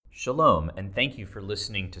Shalom, and thank you for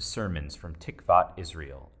listening to sermons from Tikvat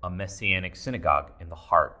Israel, a Messianic synagogue in the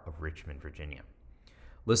heart of Richmond, Virginia.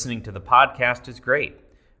 Listening to the podcast is great,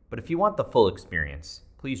 but if you want the full experience,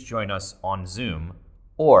 please join us on Zoom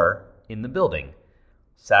or in the building,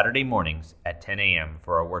 Saturday mornings at 10 a.m.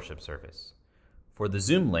 for our worship service. For the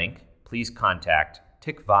Zoom link, please contact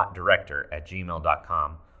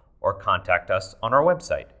tikvatdirector@gmail.com or contact us on our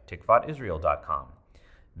website, tikvatisrael.com.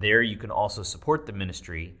 There you can also support the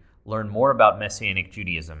ministry, learn more about Messianic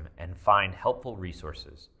Judaism, and find helpful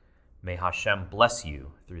resources. May Hashem bless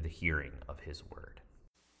you through the hearing of His word.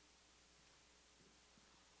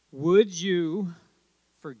 Would you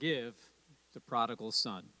forgive the prodigal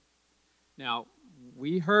son? Now,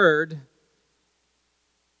 we heard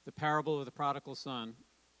the parable of the prodigal son.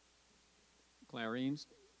 Clarine's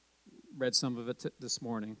read some of it this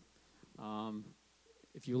morning.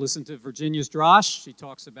 If you listen to Virginia's Drosh, she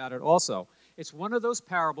talks about it also. It's one of those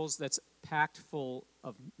parables that's packed full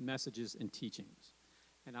of messages and teachings.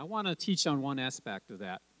 And I want to teach on one aspect of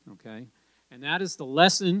that, okay? And that is the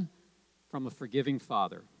lesson from a forgiving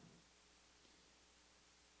father.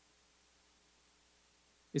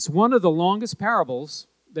 It's one of the longest parables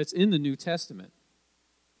that's in the New Testament.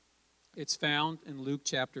 It's found in Luke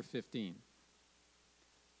chapter 15.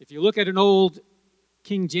 If you look at an old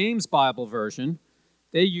King James Bible version,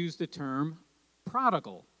 they use the term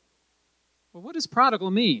prodigal. Well, what does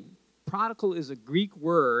prodigal mean? Prodigal is a Greek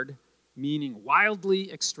word meaning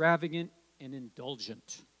wildly extravagant and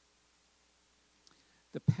indulgent.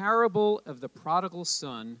 The parable of the prodigal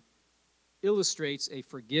son illustrates a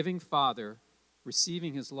forgiving father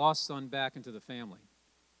receiving his lost son back into the family.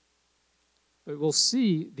 But we'll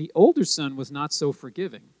see the older son was not so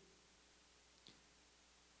forgiving.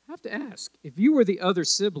 I have to ask, if you were the other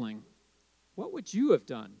sibling, what would you have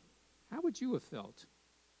done? How would you have felt?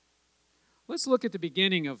 Let's look at the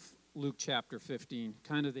beginning of Luke chapter 15,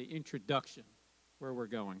 kind of the introduction, where we're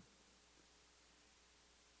going.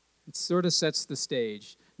 It sort of sets the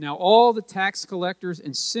stage. Now all the tax collectors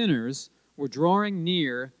and sinners were drawing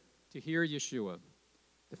near to hear Yeshua.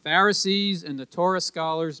 The Pharisees and the Torah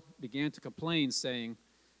scholars began to complain, saying,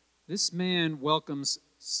 "This man welcomes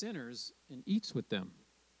sinners and eats with them."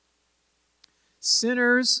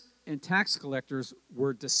 Sinners and tax collectors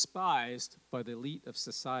were despised by the elite of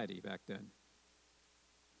society back then.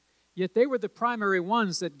 Yet they were the primary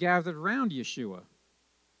ones that gathered around Yeshua.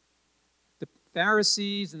 The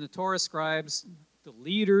Pharisees and the Torah scribes, the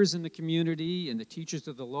leaders in the community and the teachers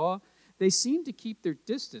of the law, they seemed to keep their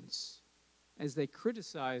distance as they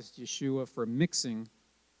criticized Yeshua for mixing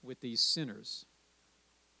with these sinners.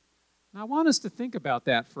 Now I want us to think about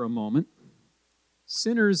that for a moment.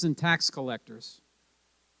 Sinners and tax collectors.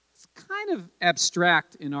 It's kind of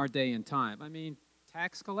abstract in our day and time. I mean,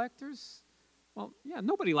 tax collectors? Well, yeah,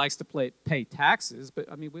 nobody likes to pay taxes, but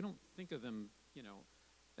I mean, we don't think of them,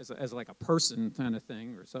 as like a person kind of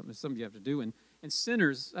thing or something you have to do. And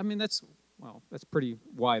sinners, I mean, that's pretty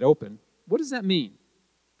wide open. What does that mean?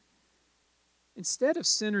 Instead of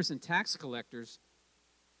sinners and tax collectors,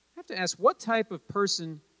 I have to ask, what type of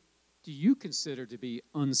person do you consider to be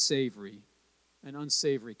unsavory, an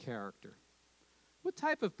unsavory character? What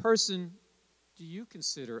type of person do you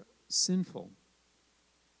consider sinful?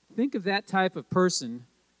 Think of that type of person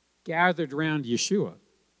gathered around Yeshua.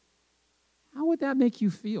 How would that make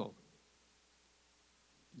you feel?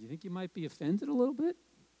 Do you think you might be offended a little bit?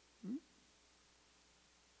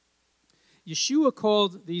 Yeshua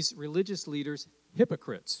called these religious leaders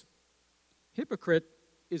hypocrites. Hypocrite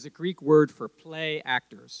is a Greek word for play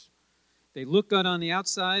actors. They look good on the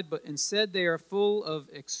outside, but instead they are full of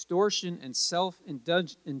extortion and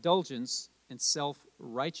self-indulgence and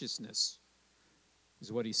self-righteousness, is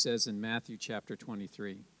what he says in Matthew chapter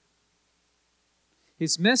 23.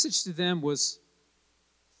 His message to them was,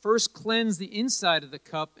 first cleanse the inside of the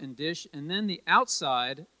cup and dish, and then the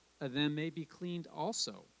outside of them may be cleaned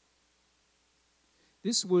also.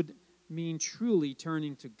 This would mean truly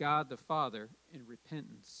turning to God the Father in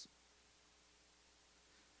repentance.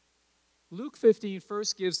 Luke 15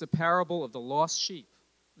 first gives the parable of the lost sheep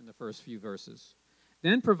in the first few verses,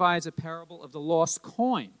 then provides a parable of the lost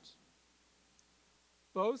coins.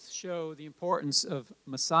 Both show the importance of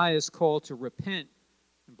Messiah's call to repent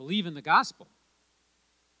and believe in the gospel.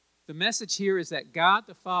 The message here is that God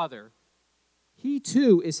the Father, He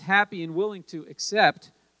too is happy and willing to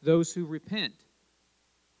accept those who repent.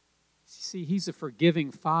 See, He's a forgiving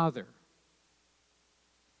Father.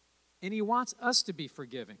 And He wants us to be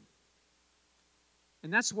forgiving.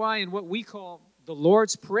 And that's why in what we call the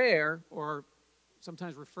Lord's Prayer, or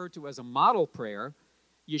sometimes referred to as a model prayer,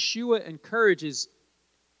 Yeshua encourages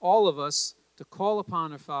all of us to call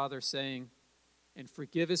upon our Father, saying, "And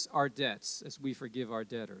forgive us our debts as we forgive our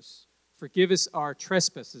debtors. Forgive us our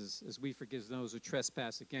trespasses as we forgive those who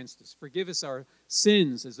trespass against us. Forgive us our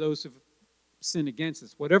sins as those who sin against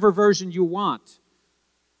us." Whatever version you want.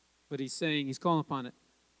 But he's saying, he's calling upon it,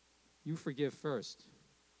 you forgive first.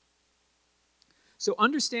 So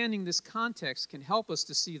understanding this context can help us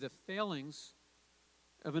to see the failings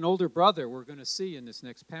of an older brother we're going to see in this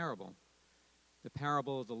next parable, the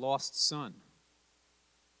parable of the lost son.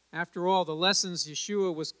 After all, the lessons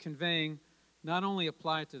Yeshua was conveying not only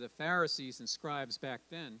apply to the Pharisees and scribes back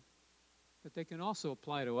then, but they can also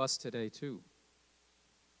apply to us today too.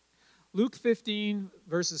 Luke 15,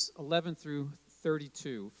 verses 11 through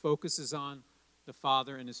 32, focuses on the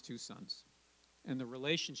father and his two sons and the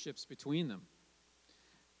relationships between them.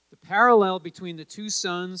 The parallel between the two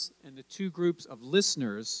sons and the two groups of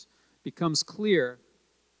listeners becomes clear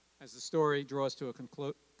as the story draws to a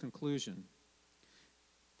conclusion.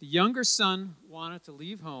 The younger son wanted to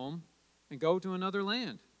leave home and go to another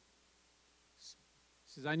land. He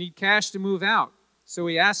says, "I need cash to move out." So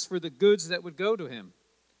he asked for the goods that would go to him.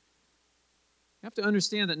 You have to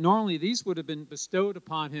understand that normally these would have been bestowed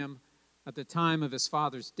upon him at the time of his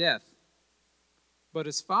father's death. But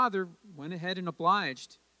his father went ahead and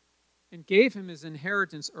obliged and gave him his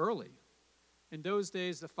inheritance early. In those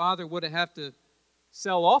days, the father would have had to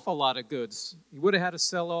sell off a lot of goods. He would have had to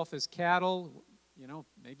sell off his cattle,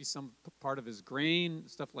 maybe some part of his grain,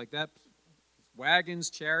 stuff like that, wagons,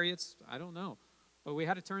 chariots, I don't know. But we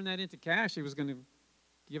had to turn that into cash. He was going to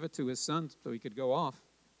give it to his son so he could go off.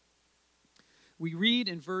 We read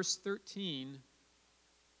in verse 13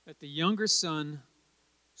 that the younger son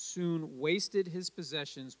soon wasted his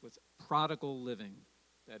possessions with prodigal living,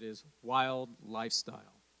 that is, wild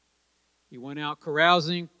lifestyle. He went out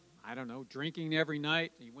carousing, drinking every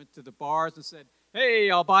night. He went to the bars and said, "Hey,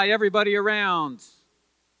 I'll buy everybody around."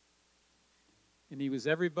 And he was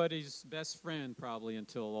everybody's best friend probably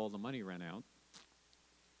until all the money ran out.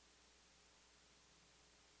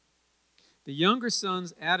 The younger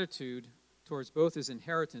son's attitude towards both his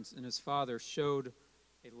inheritance and his father showed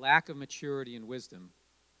a lack of maturity and wisdom.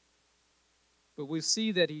 But we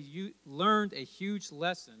see that he learned a huge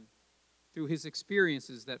lesson through his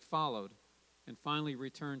experiences that followed and finally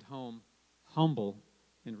returned home humble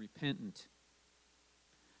and repentant.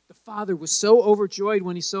 The father was so overjoyed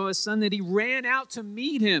when he saw his son that he ran out to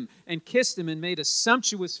meet him and kissed him and made a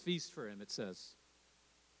sumptuous feast for him, it says.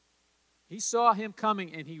 He saw him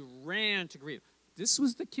coming and he ran to greet him. This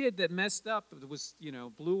was the kid that messed up,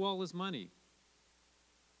 blew all his money.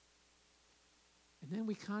 And then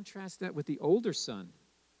we contrast that with the older son.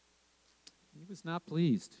 He was not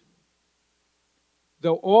pleased.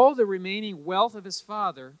 Though all the remaining wealth of his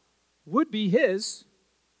father would be his,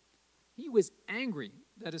 he was angry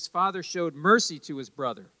that his father showed mercy to his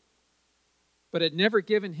brother, but had never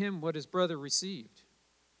given him what his brother received.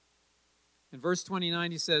 In verse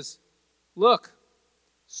 29, he says, "Look,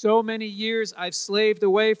 so many years I've slaved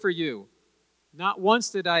away for you. Not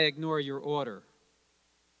once did I ignore your order.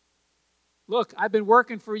 Look, I've been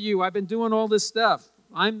working for you. I've been doing all this stuff.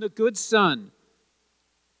 I'm the good son.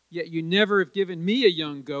 Yet you never have given me a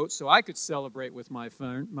young goat so I could celebrate with my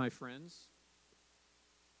friends."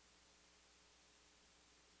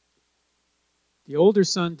 The older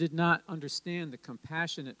son did not understand the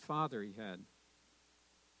compassionate father he had.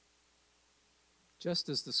 Just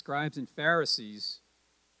as the scribes and Pharisees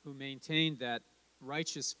who maintained that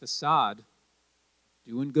righteous facade,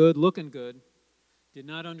 doing good, looking good, did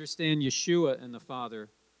not understand Yeshua and the Father,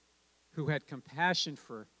 who had compassion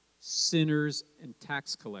for sinners and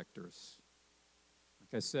tax collectors.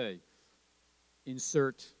 Like I say,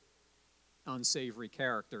 insert unsavory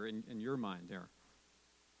character in your mind there.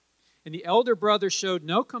 And the elder brother showed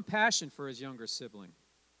no compassion for his younger sibling.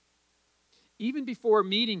 Even before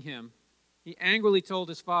meeting him, he angrily told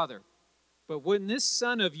his father, "But when this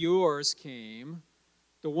son of yours came,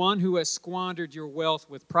 the one who has squandered your wealth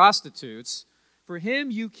with prostitutes, for him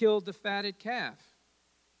you killed the fatted calf."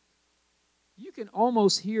 You can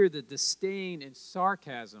almost hear the disdain and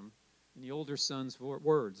sarcasm in the older son's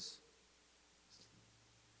words.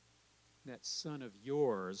 That son of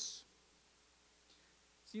yours.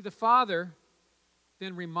 See, the father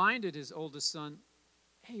then reminded his oldest son,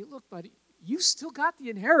 "Hey, look, buddy, you still got the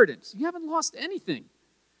inheritance. You haven't lost anything."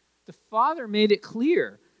 The father made it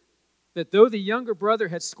clear that though the younger brother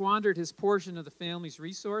had squandered his portion of the family's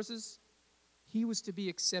resources, he was to be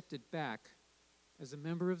accepted back as a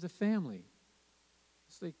member of the family.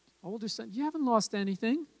 It's like, older son, you haven't lost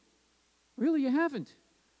anything. Really, you haven't.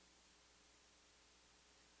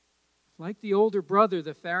 Like the older brother,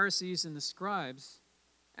 the Pharisees and the scribes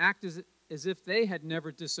acted as if they had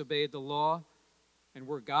never disobeyed the law and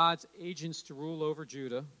were God's agents to rule over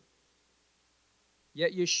Judah.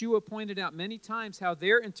 Yet Yeshua pointed out many times how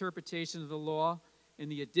their interpretation of the law and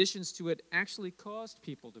the additions to it actually caused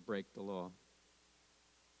people to break the law.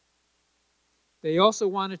 They also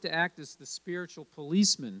wanted to act as the spiritual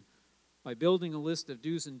policeman by building a list of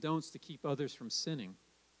do's and don'ts to keep others from sinning.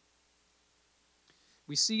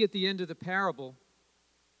 We see at the end of the parable,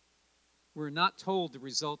 we're not told the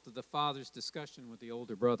result of the father's discussion with the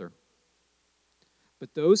older brother.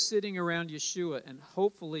 But those sitting around Yeshua, and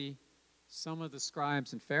hopefully some of the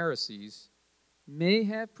scribes and Pharisees, may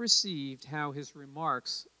have perceived how his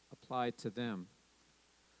remarks applied to them.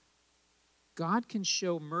 God can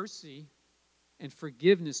show mercy and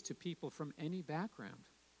forgiveness to people from any background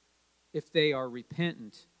if they are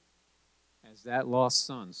repentant, as that lost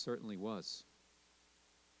son certainly was.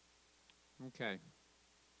 Okay.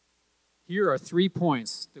 Here are 3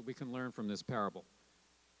 points that we can learn from this parable.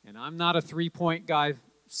 And I'm not a 3-point guy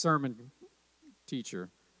sermon teacher,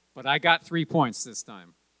 but I got 3 points this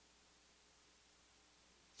time.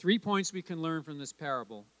 3 points we can learn from this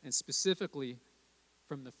parable, and specifically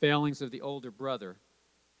from the failings of the older brother,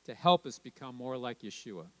 to help us become more like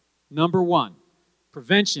Yeshua. Number 1,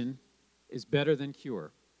 prevention is better than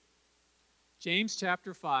cure. James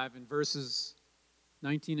chapter 5 and verses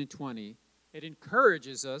 19 and 20, it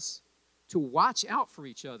encourages us to watch out for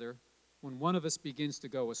each other when one of us begins to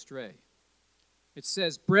go astray. It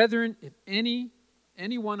says, "Brethren, if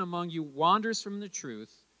anyone among you wanders from the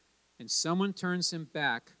truth, and someone turns him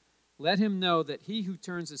back, let him know that he who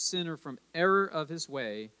turns a sinner from error of his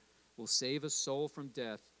way will save a soul from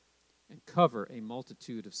death and cover a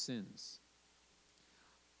multitude of sins."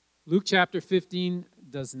 Luke chapter 15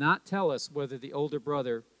 does not tell us whether the older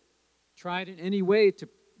brother tried in any way to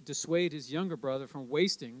dissuade his younger brother from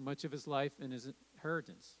wasting much of his life and his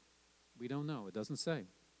inheritance. We don't know. It doesn't say.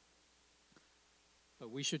 But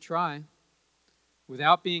we should try,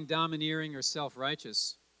 without being domineering or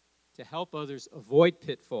self-righteous, to help others avoid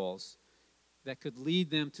pitfalls that could lead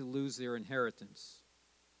them to lose their inheritance.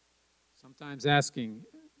 Sometimes asking,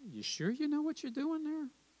 "You sure you know what you're doing there?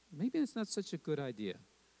 Maybe it's not such a good idea."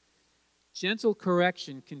 Gentle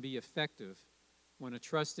correction can be effective when a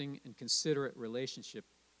trusting and considerate relationship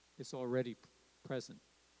is already present.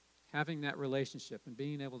 Having that relationship and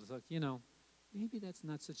being able to talk, maybe that's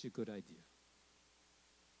not such a good idea.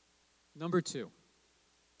 Number 2,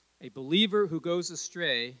 a believer who goes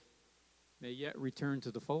astray may yet return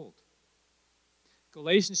to the fold.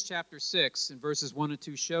 Galatians chapter 6 and verses 1 and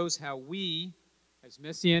 2 shows how we, as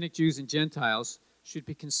Messianic Jews and Gentiles, should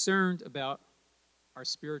be concerned about our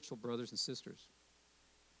spiritual brothers and sisters.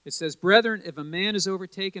 It says, "Brethren, if a man is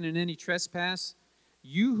overtaken in any trespass,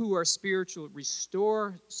 you who are spiritual,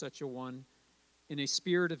 restore such a one in a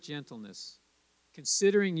spirit of gentleness,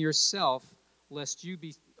 considering yourself, lest you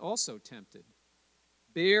be also tempted.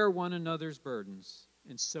 Bear one another's burdens,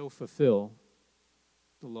 and so fulfill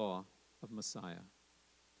the law of Messiah."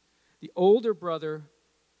 The older brother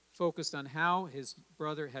focused on how his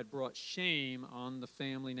brother had brought shame on the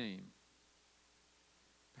family name.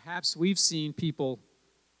 Perhaps we've seen people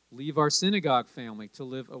leave our synagogue family to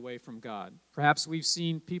live away from God. Perhaps we've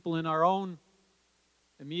seen people in our own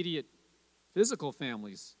immediate physical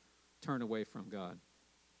families turn away from God.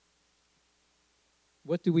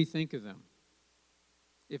 What do we think of them?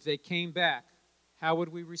 If they came back, how would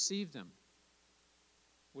we receive them?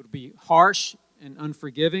 Would it be harsh and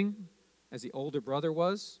unforgiving, as the older brother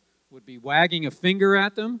was? Would be wagging a finger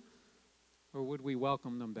at them? Or would we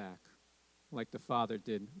welcome them back, like the father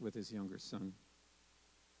did with his younger son?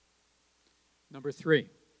 Number 3,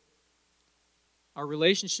 our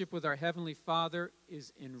relationship with our Heavenly Father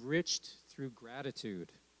is enriched through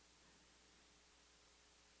gratitude.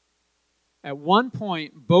 At one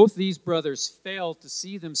point, both these brothers failed to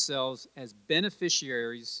see themselves as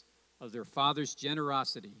beneficiaries of their father's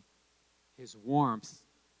generosity, his warmth,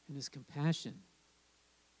 and his compassion.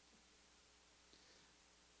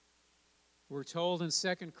 We're told in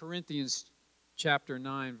 2 Corinthians chapter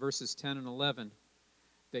 9, verses 10 and 11,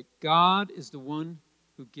 that God is the one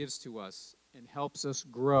who gives to us and helps us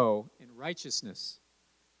grow in righteousness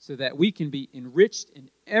so that we can be enriched in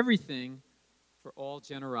everything for all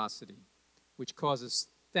generosity, which causes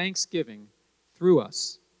thanksgiving through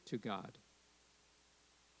us to God.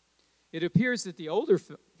 It appears that the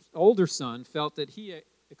older son felt that he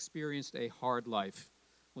experienced a hard life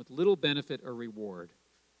with little benefit or reward.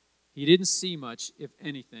 He didn't see much, if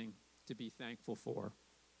anything, to be thankful for.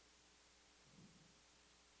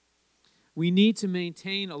 We need to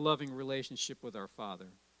maintain a loving relationship with our Father,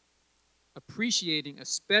 appreciating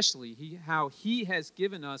especially how He has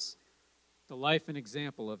given us the life and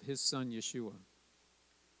example of his son Yeshua.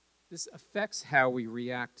 This affects how we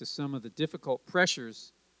react to some of the difficult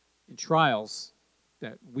pressures and trials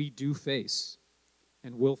that we do face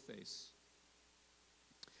and will face.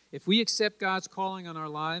 If we accept God's calling on our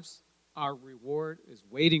lives, our reward is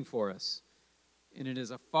waiting for us, and it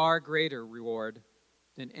is a far greater reward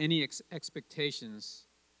than any expectations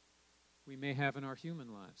we may have in our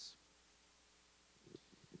human lives.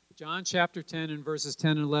 John chapter 10 and verses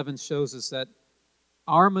 10 and 11 shows us that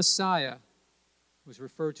our Messiah, who is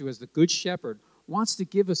referred to as the Good Shepherd, wants to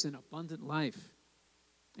give us an abundant life,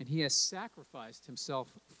 and he has sacrificed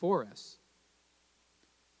himself for us.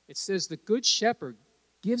 It says the Good Shepherd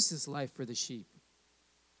gives his life for the sheep.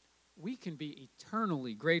 We can be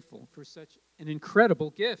eternally grateful for such an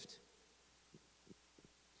incredible gift.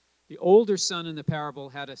 The older son in the parable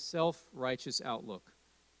had a self-righteous outlook,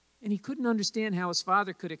 and he couldn't understand how his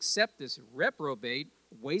father could accept this reprobate,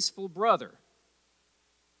 wasteful brother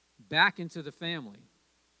back into the family,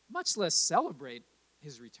 much less celebrate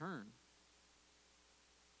his return.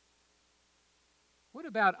 What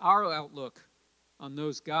about our outlook on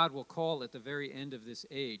those God will call at the very end of this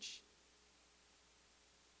age?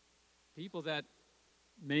 People that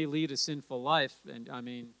may lead a sinful life, and I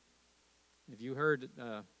mean, if you heard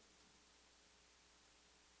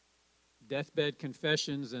deathbed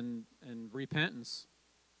confessions and repentance,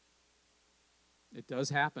 it does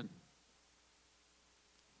happen.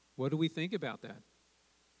 What do we think about that?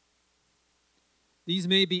 These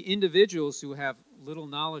may be individuals who have little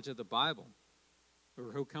knowledge of the Bible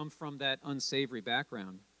or who come from that unsavory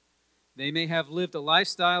background. They may have lived a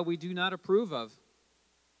lifestyle we do not approve of.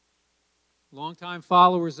 Longtime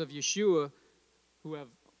followers of Yeshua who have,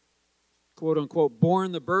 quote unquote,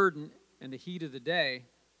 borne the burden and the heat of the day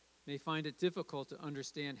may find it difficult to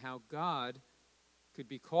understand how God could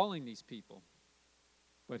be calling these people,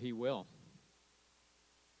 but he will.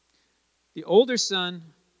 The older son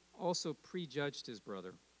also prejudged his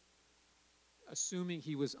brother, assuming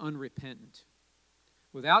he was unrepentant,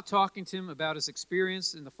 without talking to him about his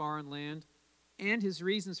experience in the foreign land and his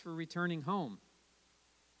reasons for returning home.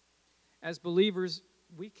 As believers,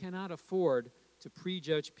 we cannot afford to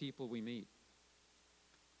prejudge people we meet.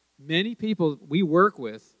 Many people we work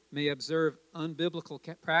with may observe unbiblical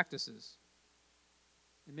practices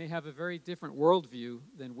and may have a very different worldview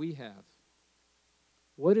than we have.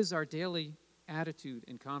 What is our daily attitude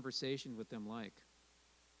and conversation with them like?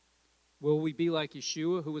 Will we be like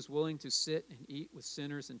Yeshua, who was willing to sit and eat with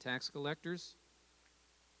sinners and tax collectors?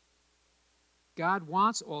 God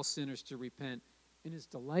wants all sinners to repent and is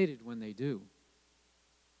delighted when they do.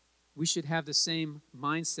 We should have the same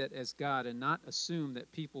mindset as God and not assume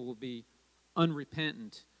that people will be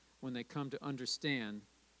unrepentant when they come to understand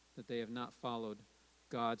that they have not followed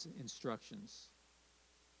God's instructions.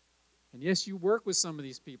 And yes, you work with some of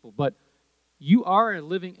these people, but you are a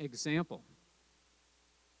living example.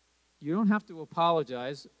 You don't have to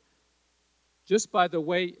apologize just by the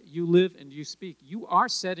way you live and you speak. You are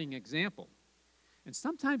setting example. And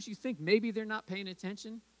sometimes you think maybe they're not paying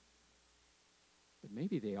attention, but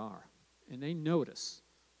maybe they are. And they notice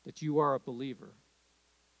that you are a believer.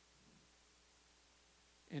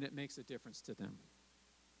 And it makes a difference to them.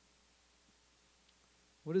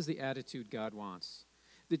 What is the attitude God wants?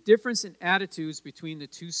 The difference in attitudes between the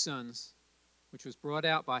two sons, which was brought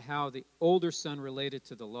out by how the older son related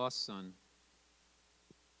to the lost son,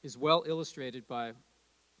 is well illustrated by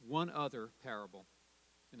one other parable.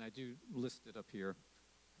 And I do list it up here.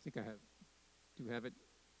 I think I have it,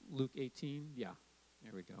 Luke 18? Yeah,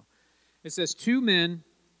 there we go. It says, 2 men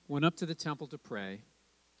went up to the temple to pray,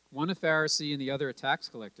 one a Pharisee and the other a tax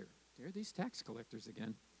collector. There are these tax collectors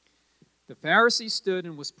again. The Pharisee stood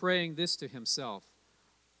and was praying this to himself: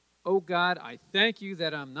 "Oh God, I thank you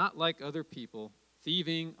that I'm not like other people,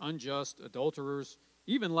 thieving, unjust, adulterers,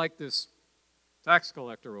 even like this tax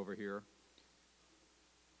collector over here.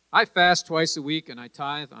 I fast twice a week and I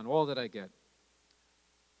tithe on all that I get." It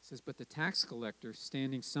says, but the tax collector,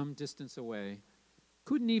 standing some distance away,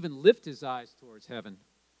 couldn't even lift his eyes towards heaven,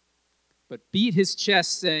 but beat his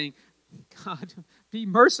chest, saying, "God, be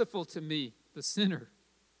merciful to me, the sinner."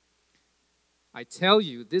 I tell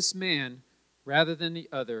you, this man, rather than the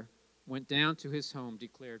other, went down to his home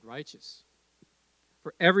declared righteous.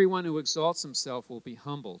 For everyone who exalts himself will be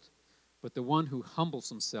humbled, but the one who humbles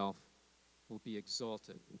himself will be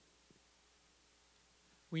exalted.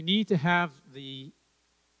 We need to have the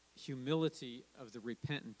humility of the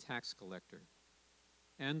repentant tax collector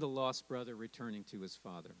and the lost brother returning to his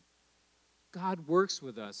father. God works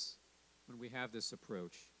with us when we have this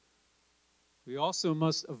approach. We also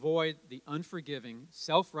must avoid the unforgiving,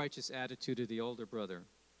 self-righteous attitude of the older brother.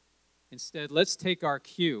 Instead, let's take our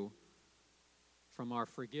cue from our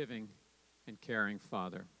forgiving and caring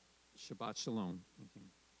Father. Shabbat Shalom.